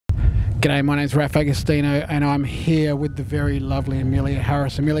G'day, my name's Raf Agostino and I'm here with the very lovely Amelia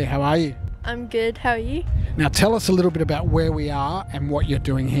Harris. Amelia, how are you? I'm good, how are you? Now tell us a little bit about where we are and what you're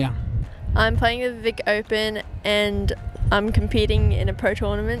doing here. I'm playing the Vic Open and I'm competing in a pro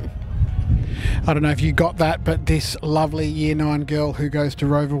tournament. I don't know if you got that, but this lovely Year 9 girl who goes to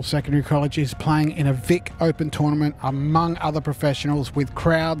Rowville Secondary College is playing in a Vic Open tournament among other professionals with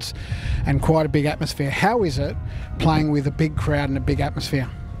crowds and quite a big atmosphere. How is it playing with a big crowd and a big atmosphere?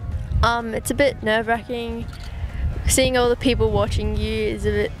 It's a bit nerve-wracking. Seeing all the people watching you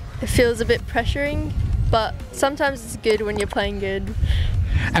it feels a bit pressuring, but sometimes it's good when you're playing good.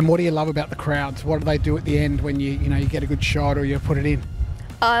 And what do you love about the crowds? What do they do at the end when you get a good shot or you put it in?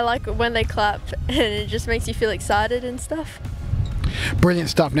 I like it when they clap and it just makes you feel excited and stuff. Brilliant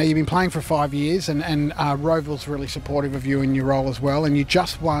stuff. Now you've been playing for 5 years and Rowville's really supportive of you in your role as well, and you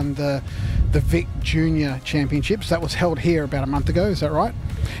just won the Vic Junior Championships. That was held here about a month ago, is that right?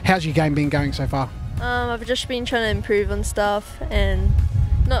 How's your game been going so far? I've just been trying to improve on stuff and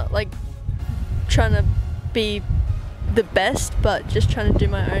not like trying to be the best, but just trying to do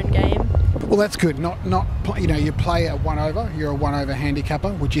my own game. Well, that's good. You play a 1-over. You're a 1-over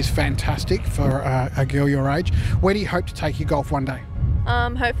handicapper, which is fantastic for a girl your age. Where do you hope to take your golf one day?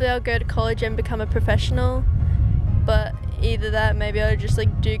 Hopefully I'll go to college and become a professional, but either that, maybe I'll just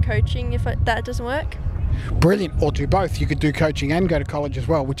do coaching if that doesn't work. Brilliant, or do both. You could do coaching and go to college as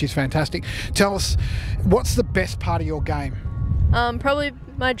well, which is fantastic. Tell us, what's the best part of your game? Probably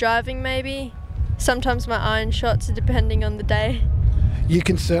my driving, maybe. Sometimes my iron shots, depending on the day. You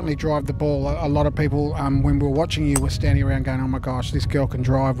can certainly drive the ball. A lot of people, when we were watching you, were standing around going, oh my gosh, this girl can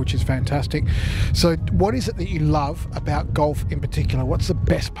drive, which is fantastic. So what is it that you love about golf in particular? What's the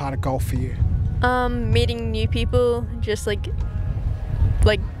best part of golf for you? Meeting new people, just like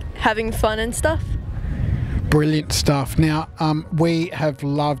having fun and stuff. Brilliant stuff. Now, we have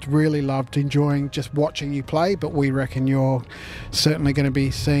really loved enjoying just watching you play, but we reckon you're certainly going to be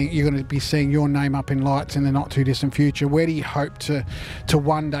seeing your name up in lights in the not too distant future. Where do you hope to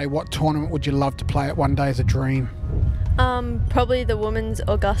one day? What tournament would you love to play at one day as a dream? Probably the Women's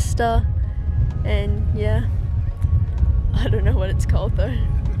Augusta, and yeah, I don't know what it's called though.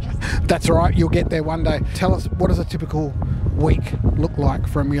 That's all right, you'll get there one day. Tell us, what does a typical week look like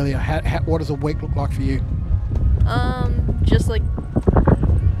for Amelia? What does a week look like for you? Just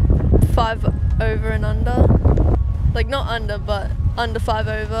 5 over and under. Not under, but under 5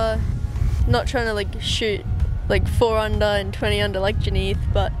 over. Not trying to shoot 4 under and 20 under like Janeth,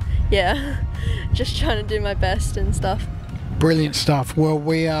 but yeah, just trying to do my best and stuff. Brilliant stuff. Well,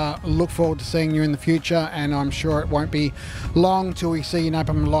 we look forward to seeing you in the future, and I'm sure it won't be long till we see you up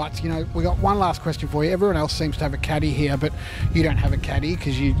in the lights. We got one last question for you. Everyone else seems to have a caddy here, but you don't have a caddy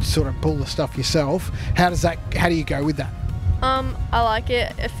because you sort of pull the stuff yourself. How do you go with that? I like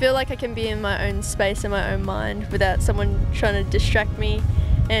it. I feel like I can be in my own space, in my own mind, without someone trying to distract me.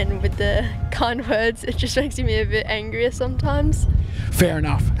 And with the kind words, it just makes me a bit angrier sometimes. Fair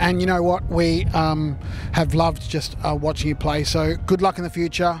enough. And you know what? We have loved just watching you play. So good luck in the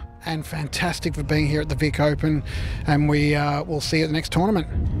future, and fantastic for being here at the Vic Open. And we will see you at the next tournament.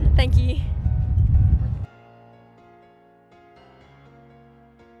 Thank you.